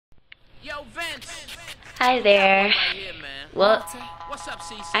Hi there. Well,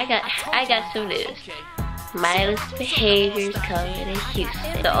 I got some news. Mindless Behavior's coming to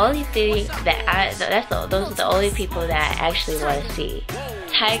Houston. The only thing that those are the only people that I actually want to see.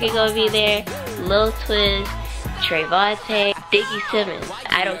 Tiger gonna be there, Lil Twist, Trayvonte, Diggy Simmons.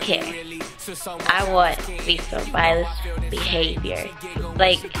 I don't care. I want me some Mindless Behavior.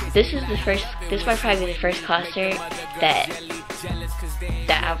 Like, this might probably be the first concert that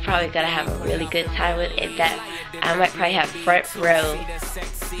I'm probably gonna have a really good time with, and that I might probably have front row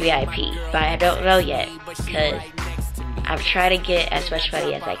VIP, but I don't know yet because I'm trying to get as much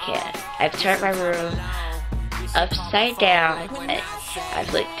money as I can. I've turned my room upside down.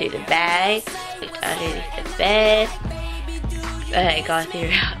 I've looked through the bags, looked underneath the bed. I gone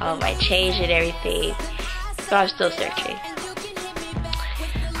through all my change and everything, so I'm still searching.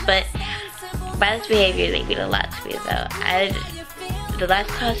 But Mindless Behavior, they mean a lot to me though. The last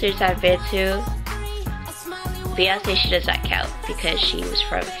concerts I've been to, Beyonce, she does not count because she was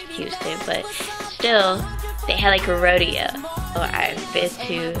from Houston, but still, they had like a rodeo. So I've been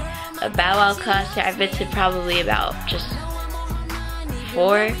to a Bow Wow concert. I've been to probably about just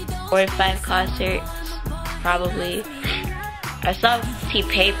four to five concerts, probably. I saw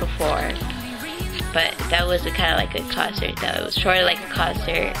T-Pain before, but that was kind of like a concert though. It was sort of like a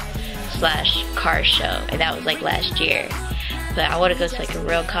concert slash car show, and that was like last year. But I want to go to like a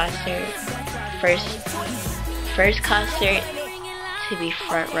real concert. First concert to be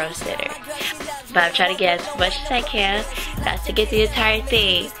front row sitter. But I'm trying to get as much as I can, not to get the entire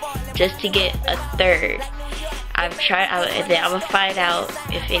thing, just to get a third. And then I'm gonna find out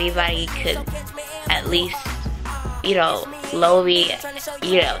if anybody could at least, loan me,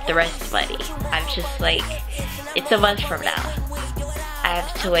 the rest of the money. I'm just like, it's a month from now. I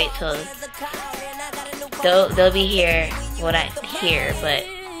have to wait till they'll be here when I hear, but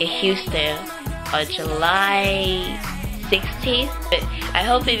in Houston on July 16th. But I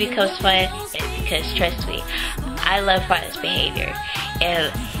hope it becomes fun because trust me, I love Mindless Behavior,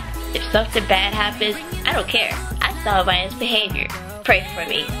 and if something bad happens, I don't care. I saw Mindless Behavior. Pray for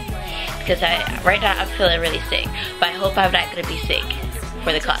me because right now I'm feeling really sick, but I hope I'm not gonna be sick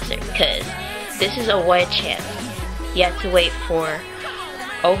for the concert because this is a one chance. You have to wait for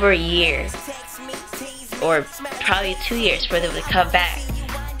over a year or probably 2 years for them to come back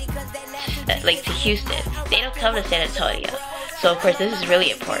to Houston. They don't come to San Antonio, so of course this is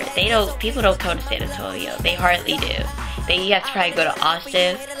really important. People don't come to San Antonio. They hardly do. You have to probably go to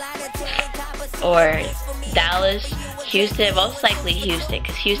Austin or Dallas, Houston, most likely Houston,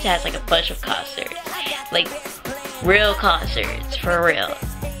 because Houston has like a bunch of concerts, like real concerts for real.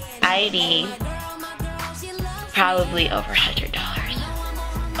 I need probably over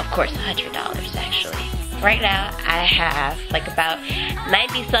 $100. Of course, $100 actually. Right now, I have like about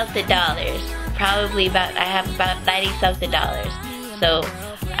 90 something dollars. I have about 90 something dollars. So,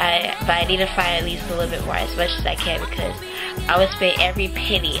 but I need to find at least a little bit more, as much as I can, because I would spend every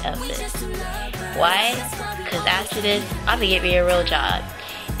penny of this. Why? Because after this, I'm gonna get me a real job,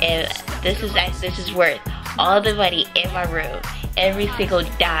 and this is worth all the money in my room, every single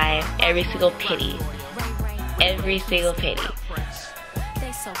dime, every single penny, every single penny.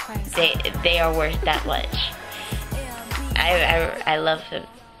 They are worth that much. I love them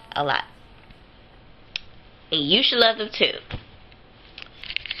a lot, and you should love them too.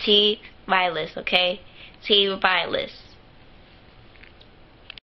 Team Mindless, okay? Team Mindless.